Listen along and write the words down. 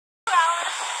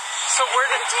So where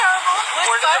did terrible.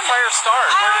 where did the fire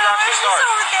start? Where did it actually start?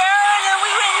 Over there, and then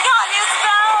we went and got in his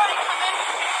boat.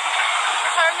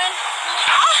 Firemen?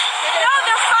 No,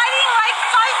 they're fighting like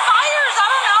 5 fires. I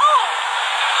don't know.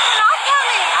 They're not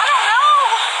coming. I don't know.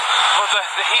 Well,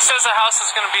 he says the house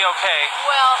is going to be okay.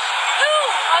 Well,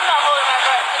 I'm not holding my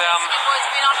breath. Them. Boys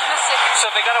being optimistic. So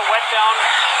they got to wet down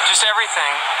just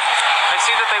everything. I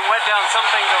see that they wet down some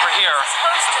things over here.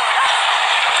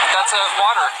 That's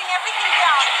water. Everything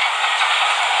down.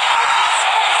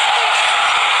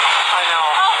 I know.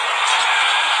 Oh,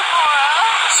 Laura.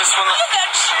 It's just when the... Look at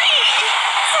that tree.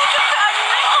 It's like a bad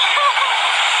no.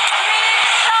 They need to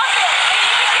stop it. They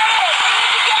need to get it. They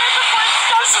need to get it before it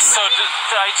starts. This is so...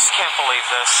 I just can't believe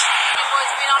this.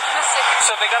 Boys being optimistic.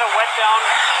 So they got to wet down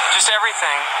just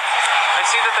everything. I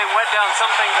see that they wet down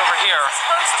some things over here.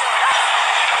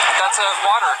 That's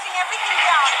water. Everything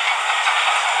down.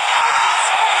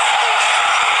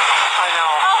 I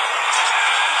know. Oh,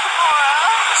 Laura.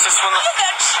 It's just when the... Look at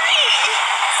that tree.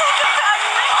 It's like a bad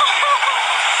no.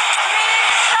 They need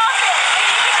to stop it. They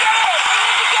need to get it. They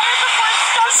need to get it before it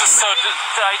starts. This is so...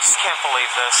 I just can't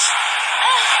believe this.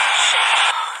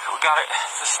 We got it.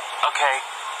 Okay.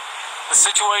 The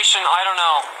situation, I don't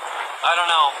know. I don't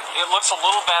know. It looks a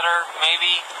little better,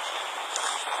 maybe.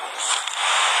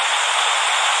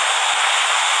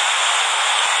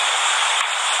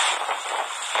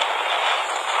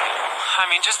 I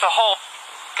mean, just the whole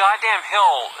goddamn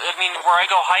hill. I mean, where I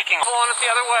go hiking. Pulling it the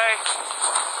other way.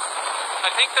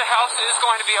 I think the house is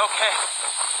going to be okay.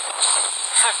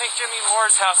 I think Jimmy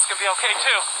Moore's house is going to be okay,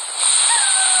 too.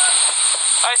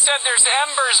 I said there's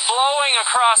embers blowing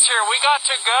across here. We got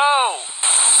to go.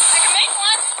 I can make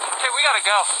one. Okay, we got to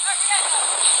go.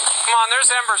 Come on,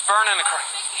 there's embers burning across.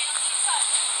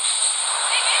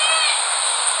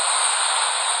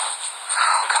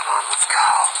 Oh, come on, let's go.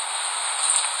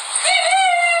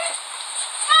 Baby!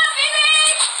 Come on,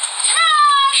 baby! Come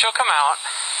on! She'll come out.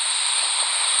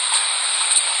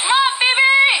 Come on,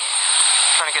 baby!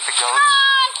 Trying to get the goat. Come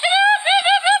on!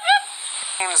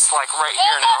 Seems like right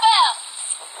here now.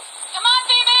 Come on,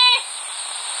 baby!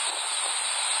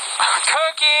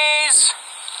 Cookies!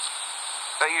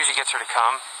 That usually gets her to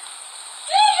come.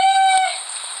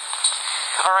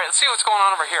 Alright, let's see what's going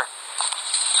on over here.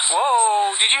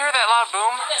 Whoa, did you hear that loud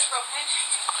boom? That's propane.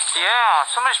 Yeah,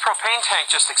 somebody's propane tank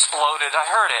just exploded. I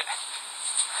heard it.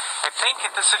 I think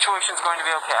the situation's going to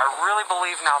be okay. I really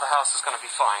believe now the house is going to be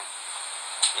fine.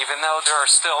 Even though there are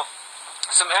still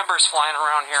some embers flying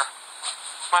around here.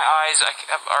 My eyes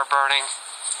are burning.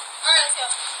 Alright, let's go.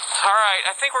 Alright,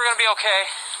 I think we're going to be okay.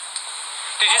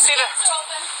 Did you see the...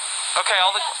 Okay,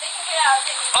 all the... They can get out.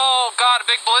 Oh, God, a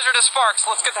big blizzard of sparks.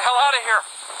 Let's get the hell out of here.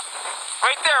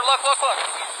 Right there, look, look, look.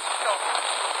 Go.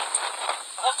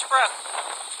 Hold your breath.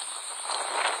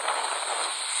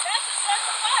 That's a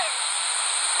fire.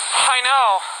 I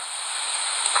know.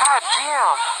 God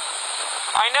damn.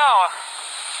 I know.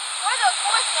 Where are those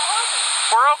boys with the hoses?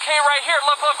 We're okay right here.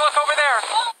 Look, look, look over there.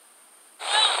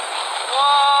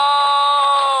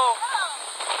 Whoa.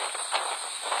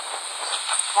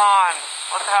 Come on.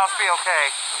 Let the house be okay.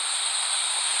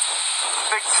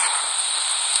 Big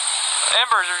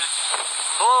embers are just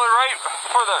blowing right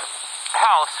for the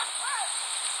house.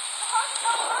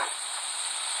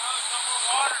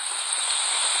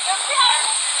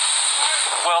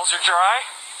 Wells are dry.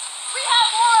 We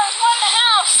have more than one in the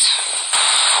house.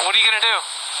 What are you going to do?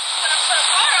 I'm going to put a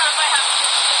fire out if I have to.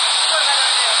 What am I going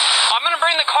to do? I'm going to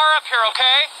bring the car up here,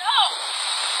 okay? No.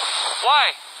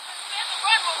 Why? If we have to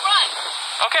run, we'll run.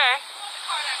 Okay. Pull the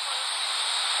car that close.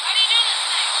 How do you do this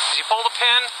thing? Did you pull the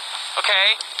pin?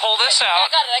 Okay, pull this out.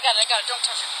 I got it. Don't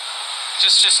touch it.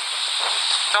 Just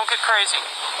don't get crazy.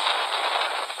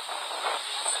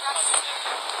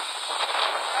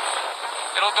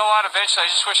 It'll go out eventually. I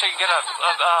just wish I could get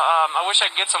I wish I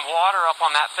could get some water up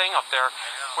on that thing up there,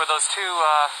 where those two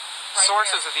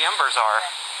sources of the embers are.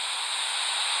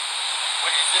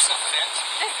 What is this, a fence?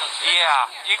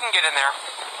 Yeah, you can get in there.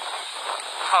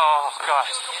 Oh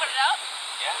gosh. We'll put it out?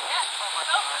 Yeah.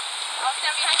 I'll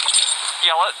stand behind you.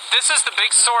 Yeah, this is the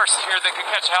big source here that could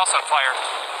catch a house on fire.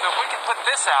 So if we can put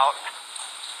this out,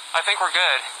 I think we're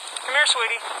good. Come here,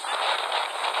 sweetie.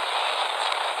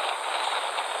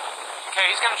 Okay,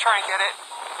 he's going to try and get it.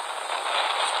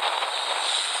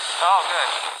 Oh, good.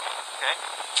 Okay.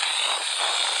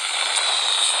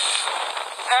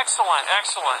 Excellent,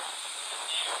 excellent.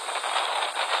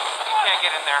 Can't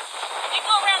get in there. You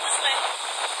go around this way.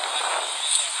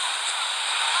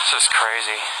 This is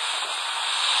crazy.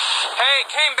 Hey,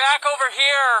 came back over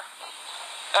here.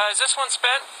 Is this one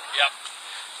spent? Yep.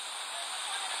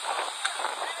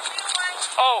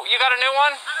 Oh, you got a new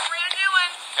one? I have a brand new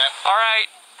one. Okay. All right.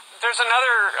 There's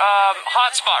another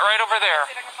hot spot right over there.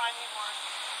 See if I can find me more.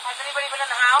 Has anybody been in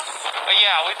the house?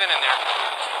 Yeah, we've been in there.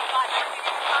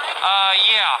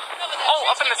 Yeah. Oh,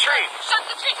 up in the tree. Shut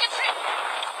the tree, get tree.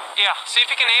 Yeah, see if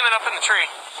you can aim it up in the tree.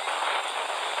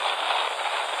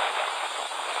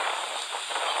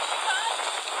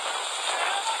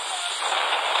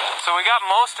 So we got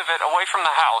most of it away from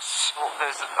the house.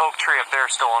 There's an oak tree up there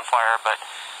still on fire, but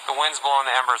the wind's blowing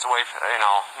the embers away,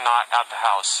 not at the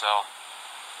house, so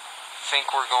I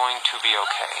think we're going to be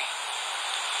okay.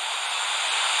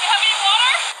 You have any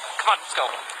water? Come on, let's go.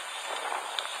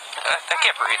 I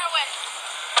can't breathe.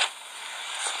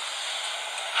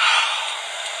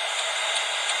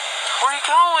 Where are you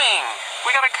going?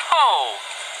 We gotta go.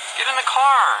 Get in the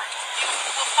car.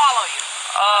 We'll follow you.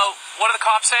 What do the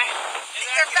cops say?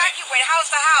 They're evacuated. How's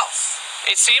the house?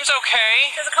 It seems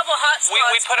okay. There's a couple of hot spots.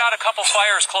 We put out a couple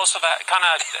fires close to that kind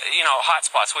of, hot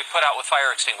spots we put out with fire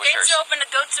extinguishers. Gates are open. The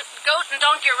goat and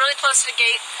donkey are really close to the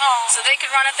gate, so they can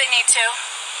run if they need to.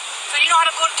 So you know how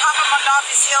to go to top of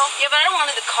Mondothi's Hill? Yeah, but I don't want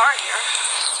to leave the car here.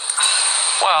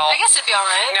 Well, I guess it'd be all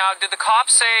right. Now, did the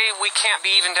cops say we can't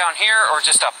be even down here or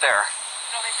just up there?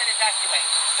 No, they said evacuate.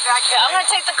 Yeah, I'm going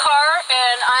to take the car,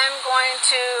 and I'm going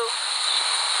to...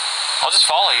 I'll just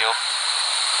follow you.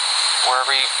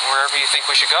 Wherever you think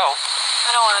we should go.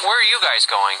 I don't want to... Where are you guys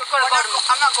going? I'm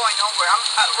not going nowhere.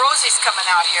 Rosie's coming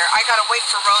out here. I got to wait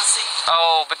for Rosie.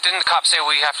 Oh, but didn't the cops say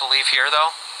we have to leave here,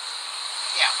 though?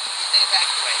 Yeah, they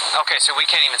evacuate. Okay, so we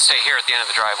can't even stay here at the end of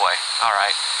the driveway. All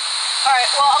right. All right,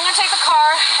 well, I'm going to take the car,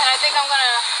 and I think I'm going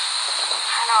to...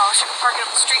 I don't know, I should park it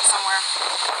up the street somewhere.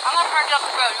 I'm going to park it up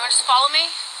the road. You want to just follow me?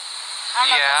 I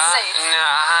don't know if that's safe.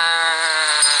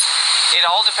 It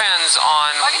all depends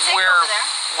on where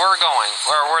we're going,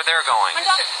 or where they're going.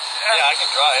 Yeah, I can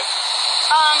drive.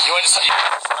 You want to just...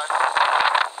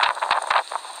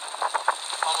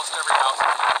 Almost every house.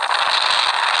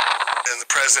 And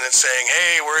the president saying,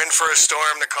 hey, we're in for a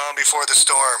storm, the calm before the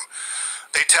storm.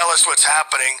 They tell us what's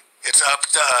happening. It's up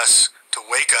to us to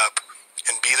wake up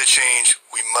and be the change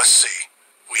we must see.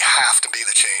 We have to be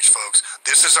the change, folks.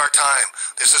 This is our time.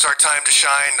 This is our time to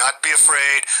shine, not be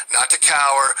afraid, not to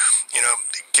cower.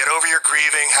 Get over your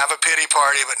grieving, have a pity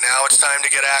party, but now it's time to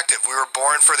get active. We were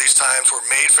born for these times. We're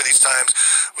made for these times.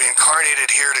 We incarnated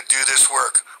here to do this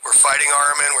work. We're fighting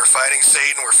Armin. We're fighting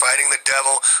Satan. We're fighting the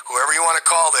devil. Whoever you want to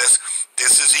call this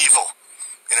is evil.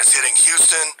 And it's hitting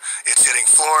Houston, it's hitting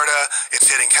Florida,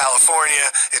 it's hitting California,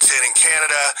 it's hitting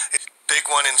Canada. It's a big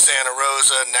one in Santa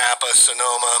Rosa, Napa,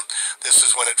 Sonoma. This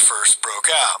is when it first broke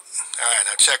out. All right,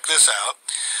 now check this out.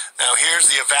 Now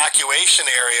here's the evacuation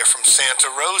area from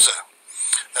Santa Rosa.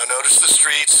 Now notice the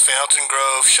streets, Fountain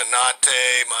Grove,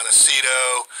 Shanate,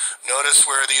 Montecito. Notice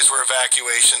where these were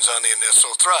evacuations on the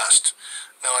initial thrust.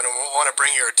 Now I want to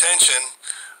bring your attention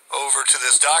over to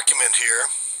this document here.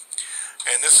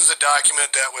 And this is a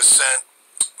document that was sent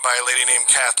by a lady named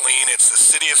Kathleen. It's the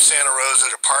City of Santa Rosa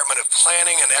Department of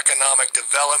Planning and Economic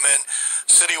Development,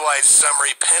 Citywide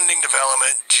Summary Pending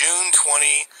Development, June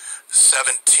 2017.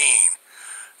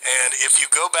 And if you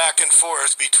go back and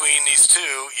forth between these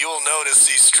two, you'll notice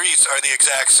these streets are the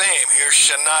exact same. Here's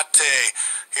Shanate,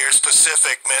 here's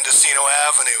Pacific, Mendocino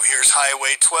Avenue, here's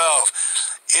Highway 12.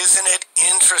 Isn't it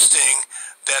interesting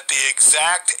that the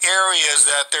exact areas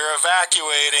that they're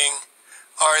evacuating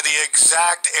are the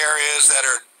exact areas that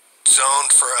are zoned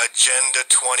for Agenda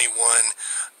 21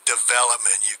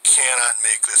 development? You cannot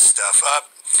make this stuff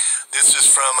up. This is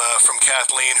from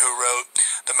Kathleen, who wrote,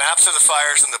 the maps of the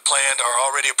fires and the planned are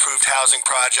already approved housing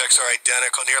projects are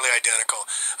identical, nearly identical.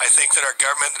 I think that our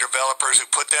government and developers who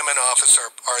put them in office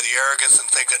are the arrogance and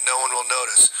think that no one will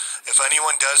notice. If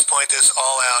anyone does point this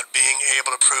all out, being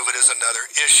able to prove it is another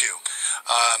issue.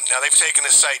 Now they've taken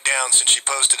this site down since she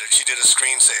posted it. She did a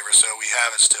screensaver, so we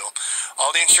have it still.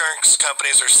 All the insurance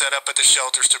companies are set up at the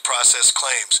shelters to process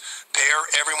claims. Pay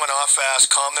everyone off fast,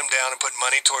 calm them down, and put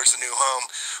money towards the new home.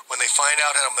 When they find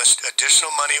out how much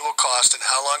additional money it will cost and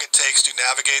how long it takes to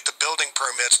navigate the building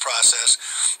permits process,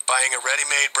 buying a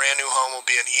ready-made brand new home will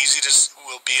be an easy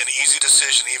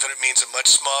decision, even if it means a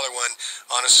much smaller one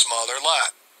on a smaller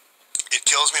lot. It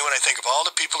kills me when I think of all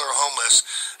the people who are homeless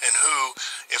and who,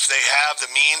 if they have the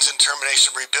means and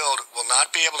determination to rebuild, will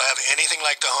not be able to have anything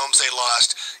like the homes they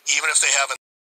lost, even if they have